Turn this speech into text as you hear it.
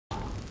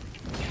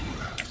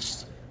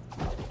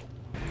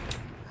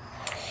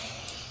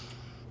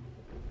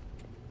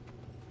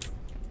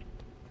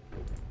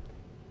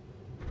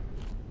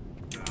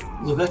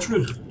The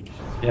veteran.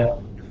 Yeah,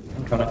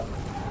 I'm coming.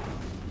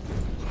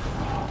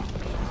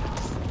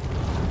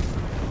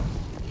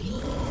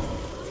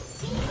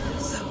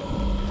 So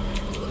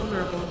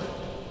vulnerable.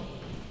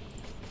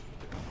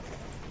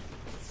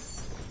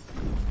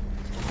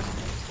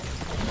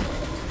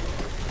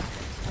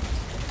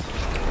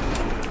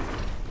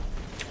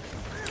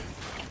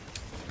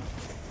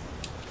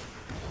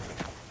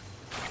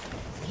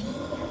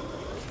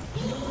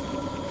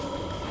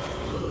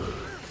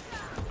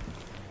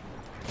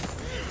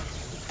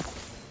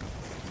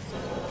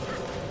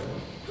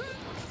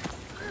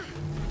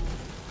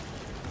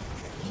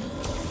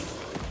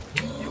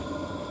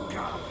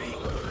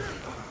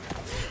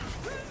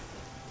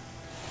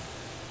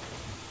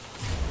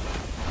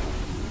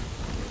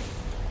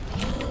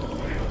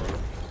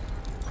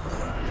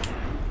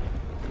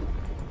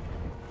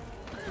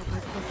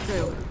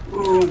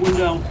 Oh, one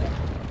down.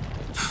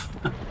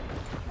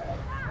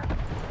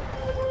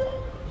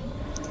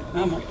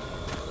 I'm up.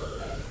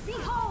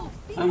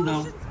 I'm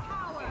down.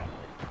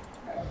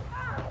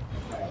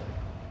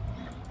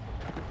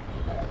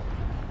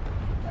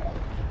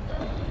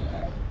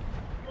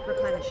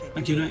 Replenishing.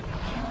 Thank you, Nate.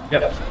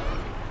 Yep.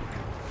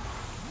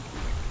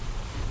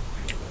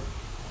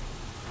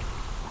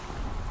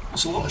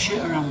 There's a lot of shit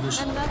around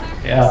us.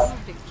 Yeah.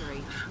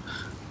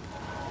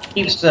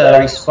 Keeps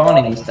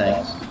respawning these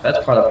things.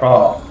 That's part of the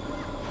problem.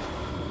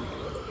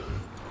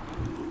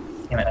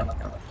 Damn it.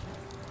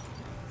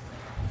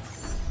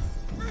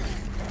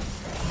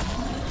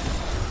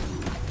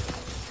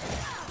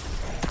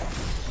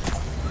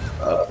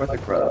 Where's the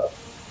grub?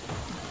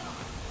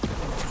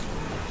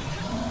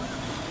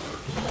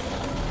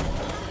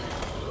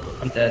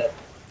 I'm dead.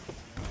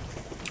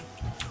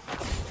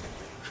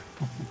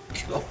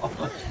 God.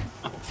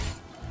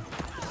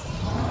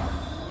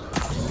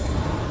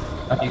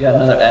 Oh, you got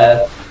another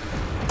ad.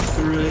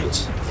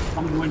 Great.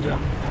 I'm going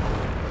down.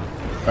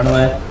 Run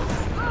away.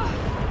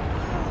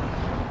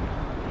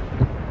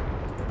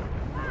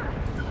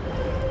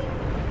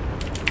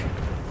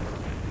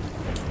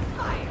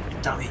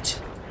 Damn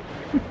it.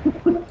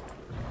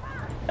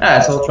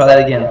 Alright, so we'll try that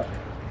again.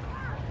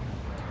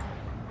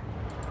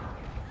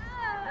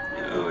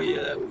 Oh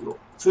yeah, there we go.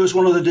 First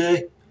one of the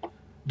day.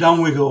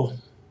 Down we go.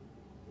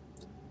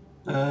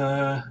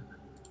 Right.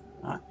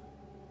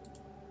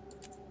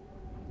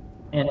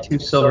 And 2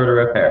 silver to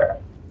repair.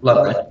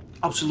 Lovely.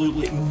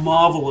 Absolutely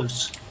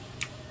marvelous.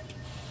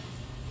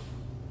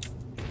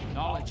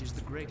 Knowledge is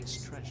the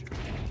greatest treasure.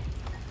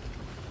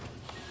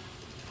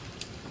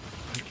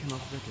 I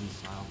cannot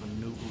reconcile the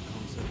noble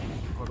concept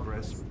of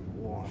progress with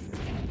warfare.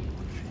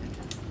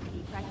 Be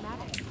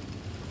pragmatic.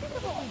 Think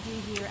of what we do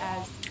here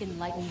as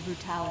enlightened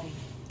brutality.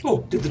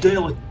 Oh, did the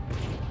daily.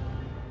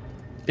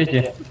 Did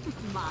you?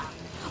 Mine.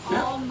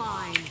 Yeah. All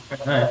mine.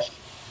 Very nice.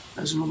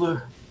 There's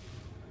another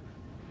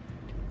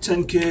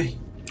 10k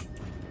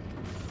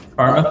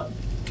Karma?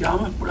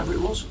 karma, whatever it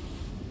was.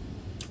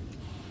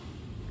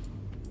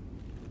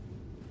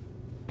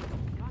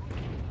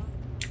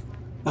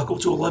 Back up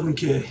to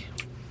 11k.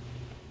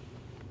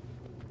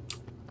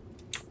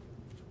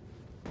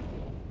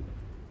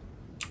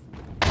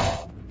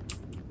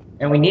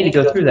 And we need to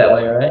go through that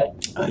way, right?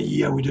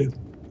 Yeah, we do.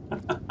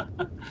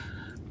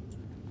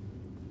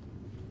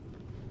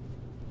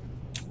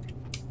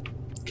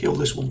 Kill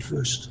this one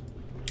first.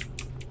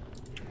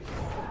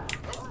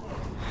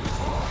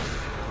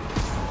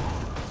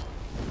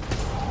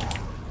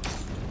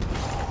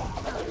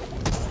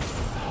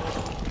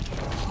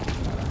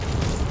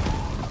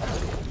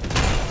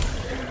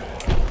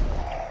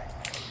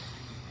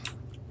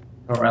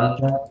 Go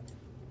around the jump.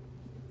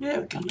 Yeah,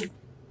 we can do.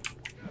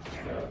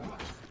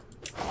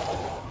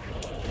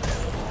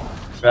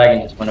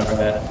 Dragon just went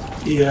overhead.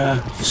 Yeah,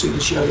 you see the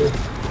shadow.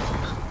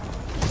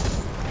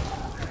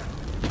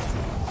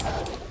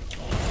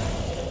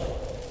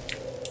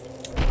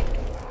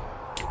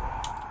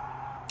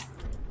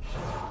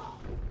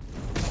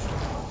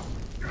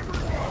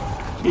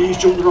 He's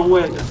jumped the wrong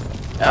way again.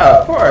 Oh,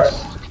 of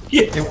course.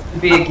 Yeah. It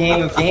would be a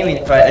game of gaming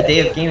if a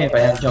day of gaming if I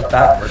had to jump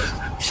backwards.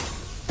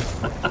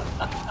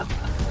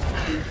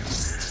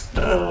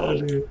 Oh,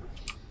 dear.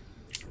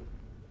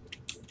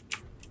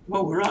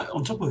 Well, we're right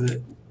on top of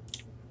it.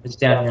 It's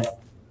down here.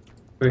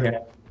 Through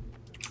here.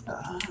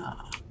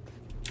 Ah.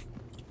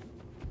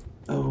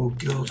 Oh,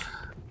 God.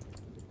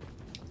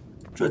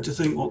 Tried to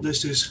think what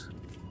this is.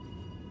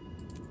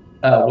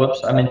 Oh,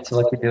 whoops. I meant to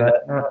let you do it.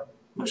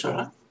 That's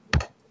alright.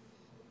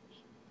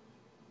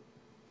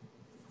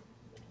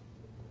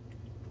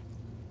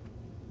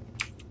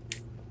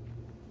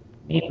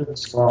 Meet with the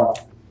squad.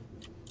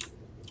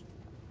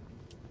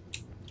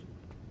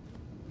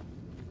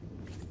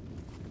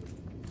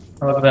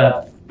 Oh, look at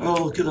that.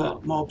 Oh, look at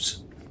that,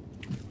 mobs.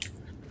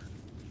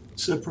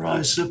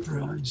 Surprise,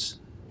 surprise.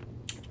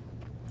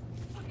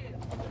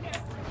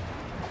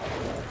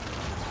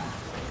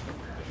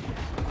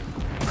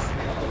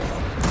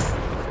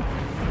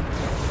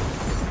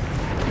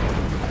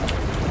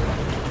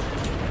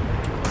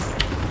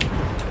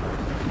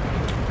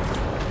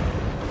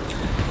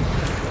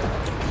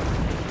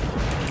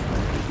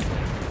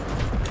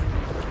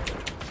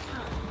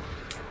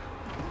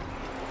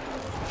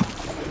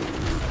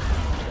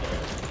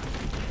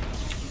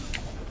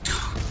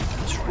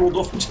 pulled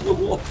off into the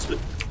water.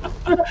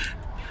 Oh,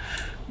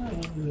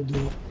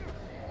 no.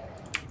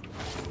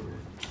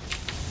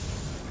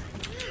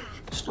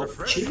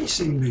 Stop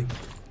chasing me.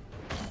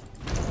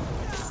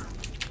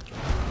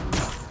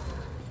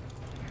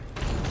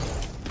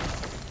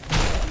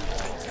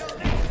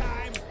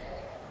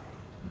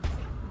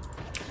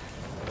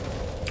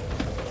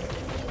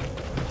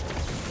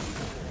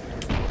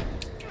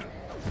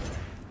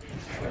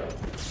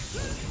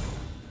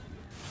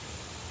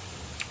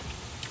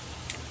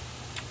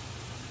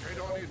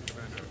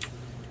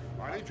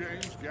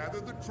 James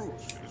gathered the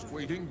troops and is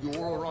waiting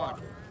your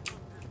arrival.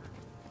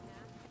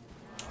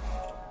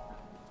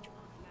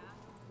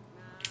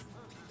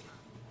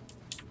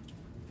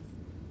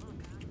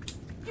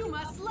 You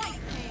must like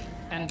me.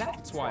 And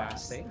that's why I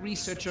say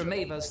researcher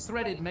Maver's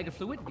threaded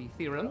megafluidity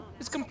theorem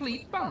is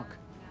complete bunk.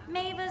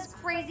 Mava's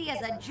crazy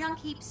as a junk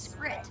heap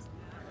script.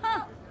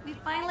 Huh, we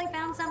finally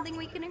found something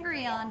we can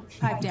agree on.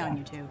 Pipe down,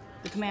 you two.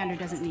 The commander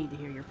doesn't need to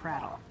hear your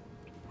prattle.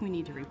 We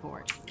need to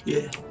report.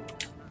 Yeah.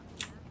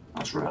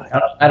 That's right.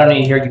 I don't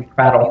need to hear you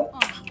prattle.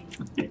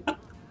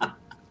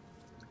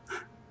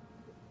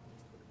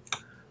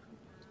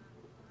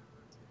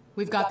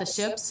 We've got the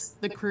ships,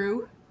 the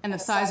crew, and the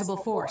sizable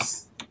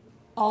force.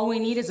 All we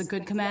need is a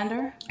good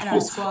commander, and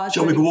our squad's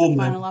shall we ready go for on, the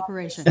then? final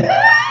operation.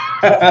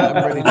 I'm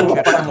ready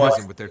to catch the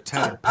Risen with their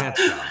tattered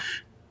pants down.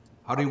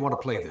 How do you want to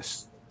play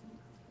this?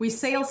 We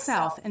sail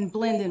south and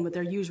blend in with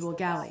their usual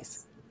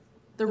galleys.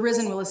 The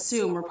Risen will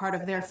assume we're part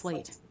of their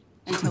fleet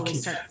until we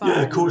start Yeah, of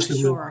firing course with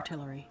they shore will.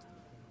 artillery.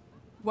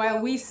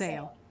 While we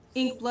sail,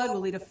 Inkblood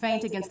will lead a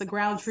feint against the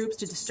ground troops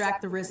to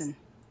distract the Risen.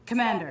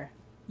 Commander,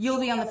 you'll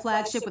be on the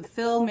flagship with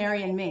Phil,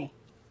 Mary, and me.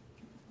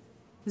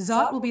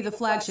 Zot will be the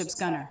flagship's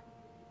gunner.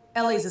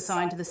 Ellie's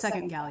assigned to the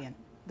second galleon,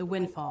 the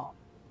Windfall.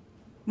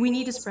 We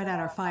need to spread out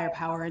our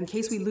firepower in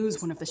case we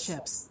lose one of the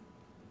ships.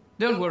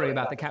 Don't worry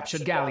about the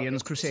captured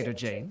galleons, Crusader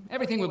Jane.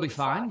 Everything will be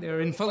fine.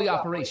 They're in fully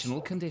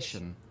operational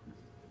condition.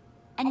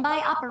 And by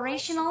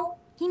operational,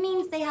 he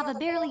means they have a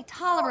barely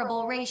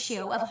tolerable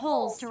ratio of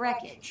hulls to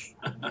wreckage.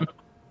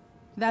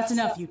 That's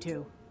enough, you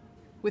two.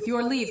 With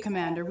your leave,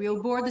 Commander,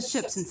 we'll board the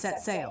ships and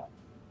set sail.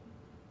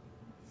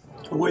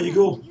 Away you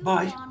go. You've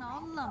Bye. gone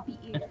all lumpy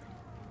eared.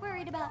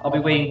 Worried about I'll be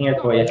waiting here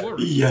for you. Don't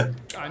worry. Yeah.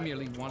 I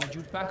merely wanted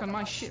you back on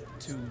my ship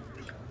to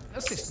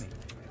assist me.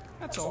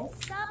 That's all.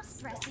 Stop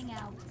stressing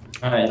out.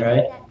 Alright,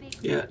 right? That big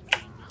Yeah.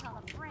 call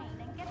a brain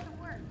and get to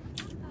work.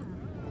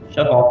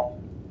 Shove off.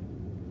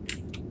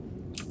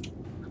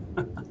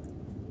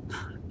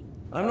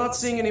 I'm not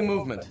seeing any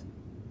movement.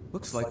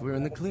 Looks like we're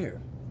in the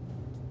clear.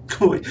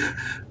 Go You can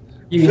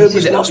see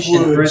Famous the last ocean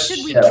words. bridge.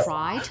 Should we Yeah.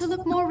 try to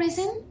look more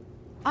risen?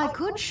 I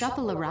could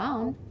shuffle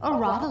around, or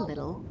rot a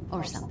little,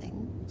 or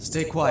something.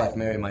 Stay quiet,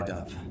 Mary, my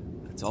dove.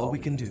 That's all we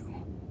can do.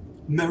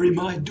 Marry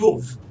my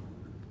dove.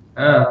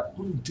 Ah,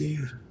 Oh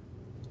dear.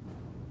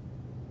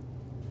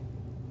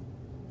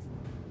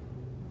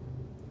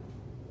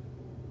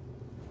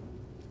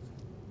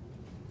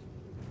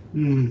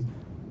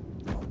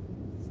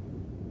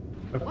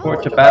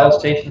 report to battle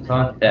stations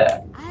on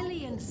deck.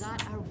 Ali and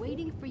Zot are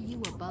waiting for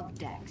you above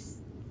decks.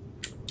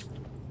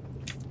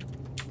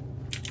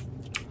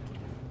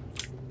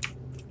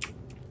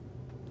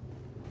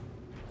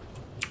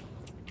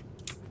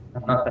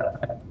 Not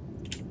that way.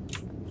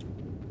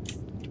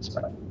 It's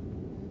fine.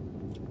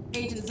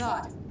 Agent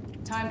Zod,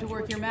 time to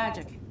work your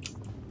magic.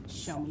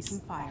 Show me some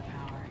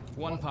firepower.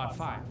 1 part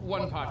fire,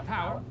 1 part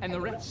power, and the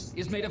rest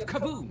is made of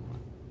kaboom.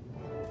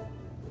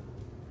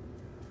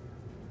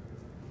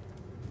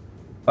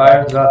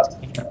 Fire Zot's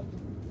camp.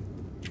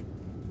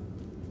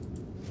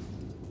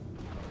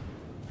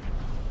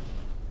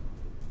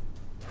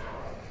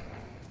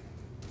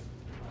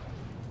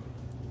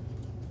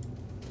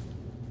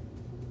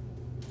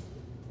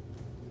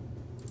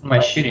 What am I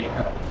shooting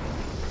at?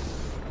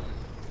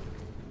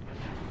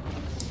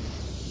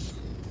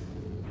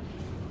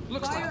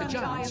 Looks like the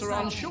giants are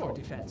on shore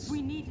defense.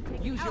 We need to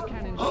take Use your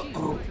cannon shield to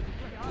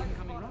deflect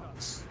incoming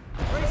rockets.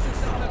 Brace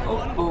yourself,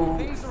 everyone.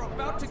 Things are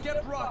about to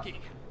get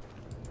rocky.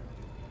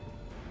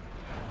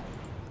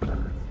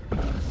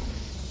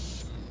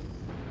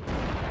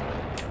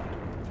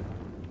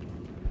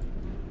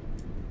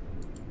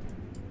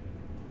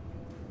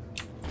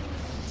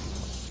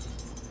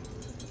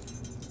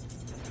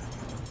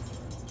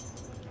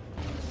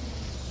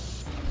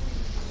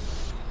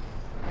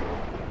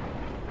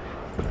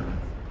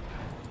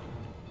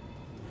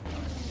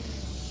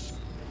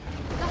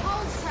 The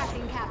hull's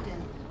cracking,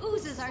 Captain.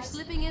 Oozes are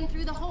slipping in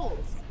through the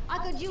holes. I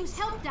could use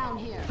help down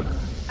here.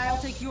 I'll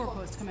take your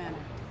post, Commander.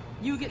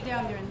 You get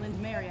down there and lend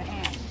Mary a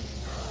hand.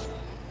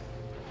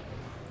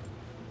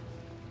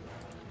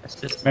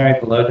 Assist Mary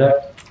below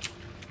deck.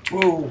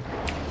 Whoa.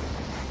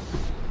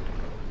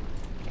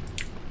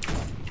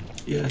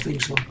 Yeah, I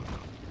think so.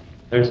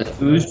 There's an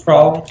ooze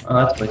problem. Oh,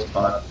 that's always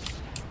fun.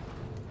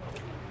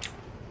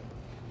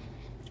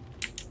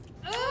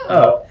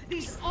 Oh,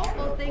 These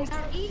awful things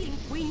are eating.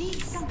 We need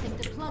something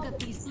to plug up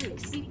these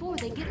leaks before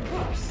they get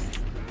worse.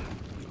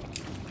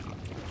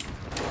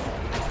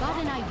 I've got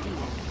an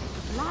idea.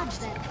 Lodge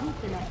that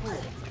goop in a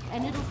hole,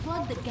 and it'll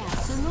plug the gap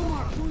so no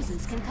more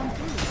oozes can come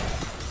through.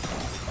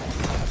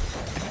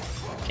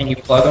 Can you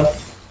plug them?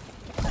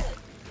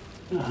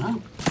 Uh-huh.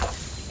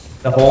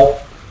 The hole?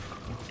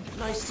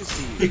 Nice to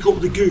see you. Pick up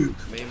the goop.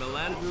 May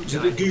Melandru Is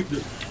it the goop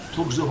that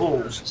plugs the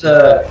holes? It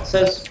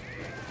says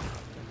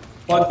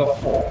plug the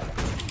hole.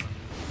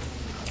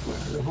 Where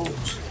are the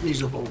holes?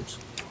 These are holes.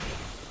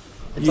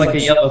 It's like a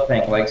yellow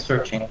thing, like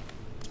searching.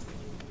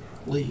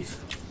 Leave.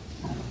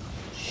 Oh,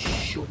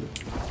 shut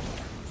it.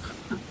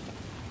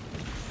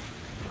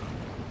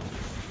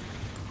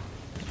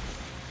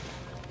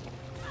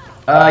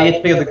 You have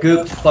to pick up the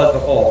goop to plug the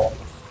hole.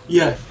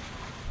 Yeah.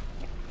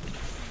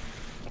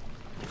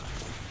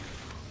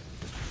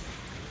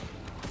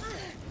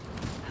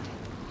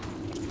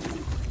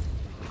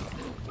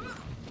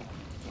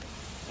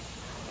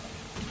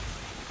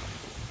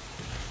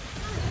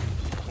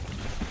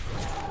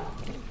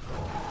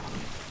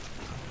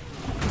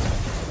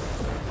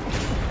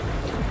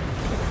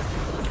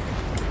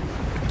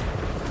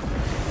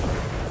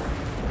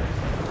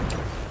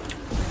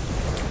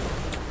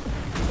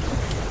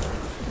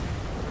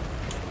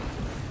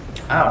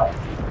 Ow.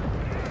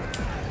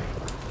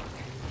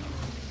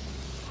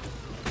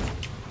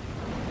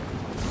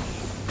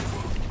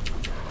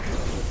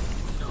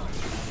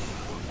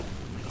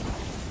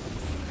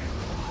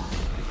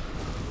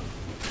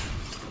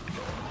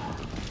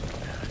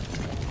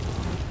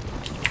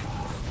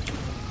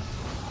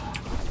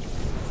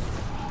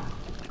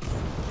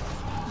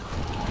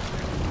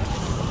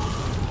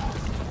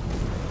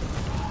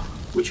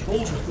 Which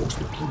holes are supposed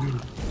to plug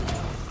in?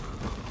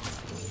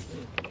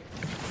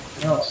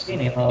 I don't see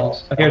any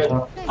holes. Oh, here's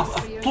one.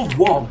 I've plugged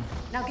one.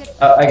 Now get.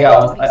 I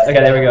got one. I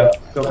got. There we go.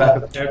 Go back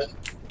upstairs.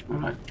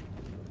 Alright.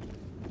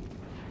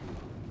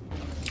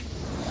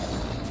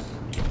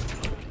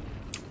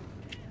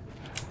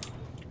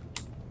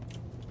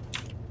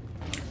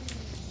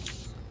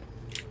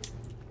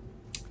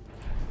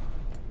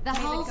 The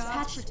hull's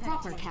patched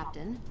proper,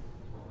 Captain.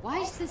 Why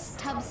is this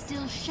tub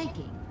still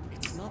shaking?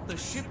 It's not the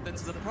ship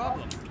that's the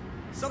problem.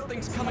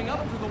 Something's coming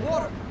up through the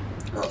water.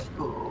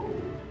 Uh-oh.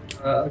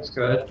 Looks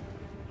good.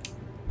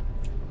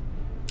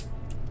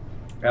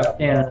 Grab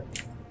can.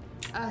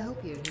 I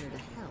hope you're here to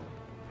help.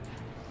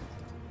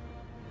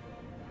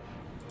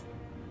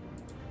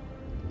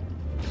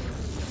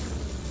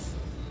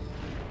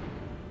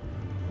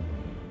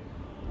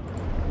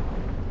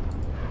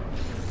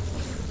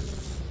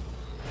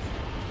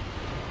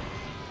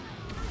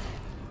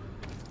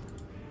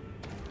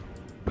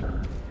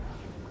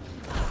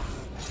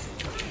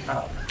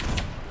 Ow.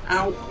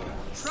 Ow.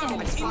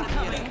 Trouble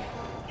incoming.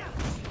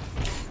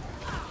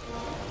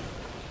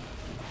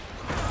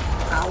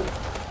 Ow.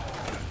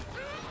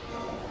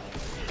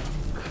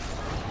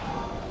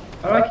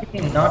 How do I keep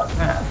getting knocked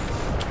back?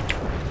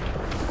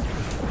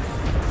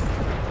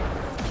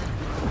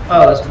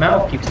 Oh, this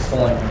mouth keeps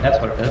pulling me. That's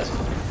what it is.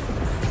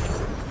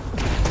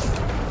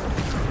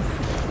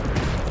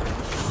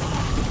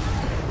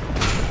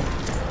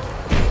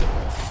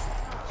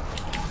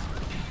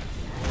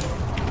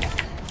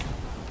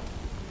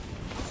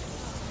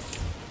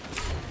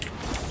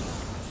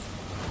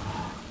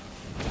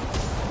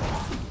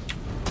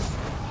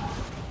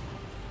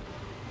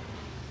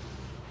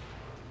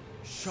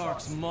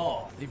 Shark's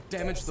maw. They've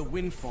damaged the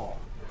windfall.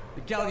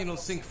 The galleon will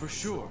sink for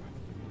sure.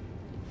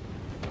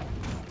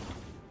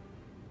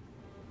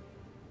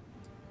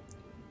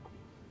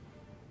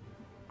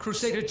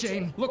 Crusader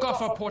Jane, look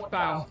off our port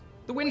bow.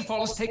 The windfall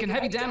has taken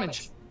heavy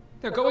damage.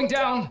 They're going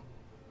down.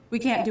 We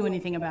can't do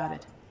anything about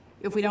it.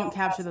 If we don't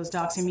capture those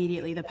docks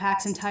immediately, the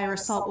Pack's entire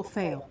assault will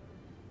fail.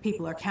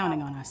 People are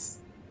counting on us.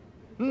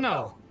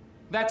 No.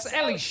 That's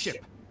Ellie's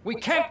ship. We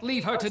can't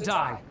leave her to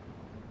die.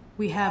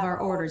 We have our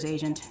orders,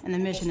 Agent, and the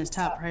mission is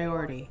top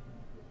priority.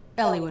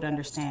 Ellie would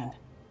understand.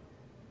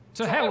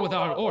 To hell with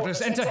our orders,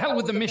 and to hell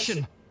with the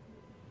mission.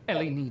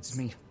 Ellie needs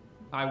me.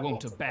 I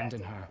won't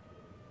abandon her.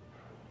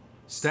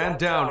 Stand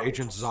down,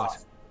 Agent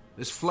Zot.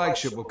 This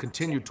flagship will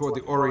continue toward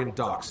the Orient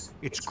docks.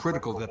 It's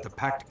critical that the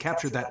Pact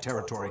capture that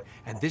territory,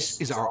 and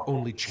this is our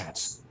only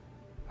chance.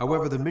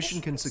 However, the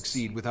mission can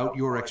succeed without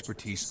your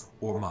expertise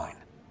or mine.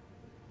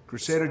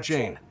 Crusader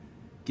Jane,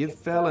 give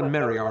Fel and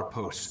Mary our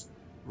posts.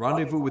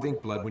 Rendezvous with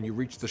Inkblood when you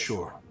reach the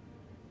shore.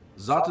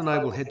 Zot and I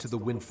will head to the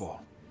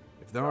Windfall.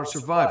 If there are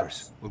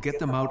survivors, we'll get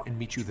them out and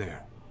meet you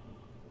there.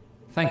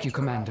 Thank you,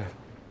 Commander.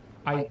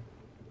 I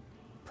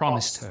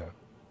promised her.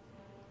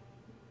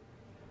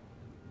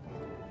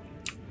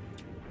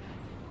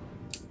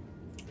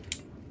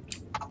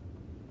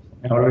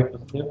 Now what are we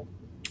supposed to do?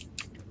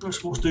 I'm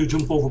supposed to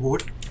jump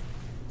overboard.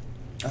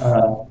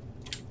 Guess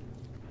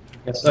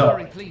so.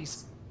 Hurry,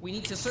 please. We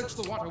need to search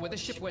the water where the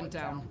ship went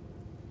down.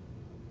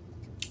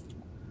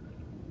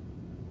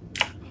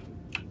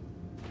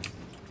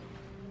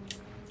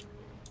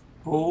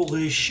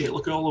 Holy shit,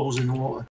 look at all those in the water.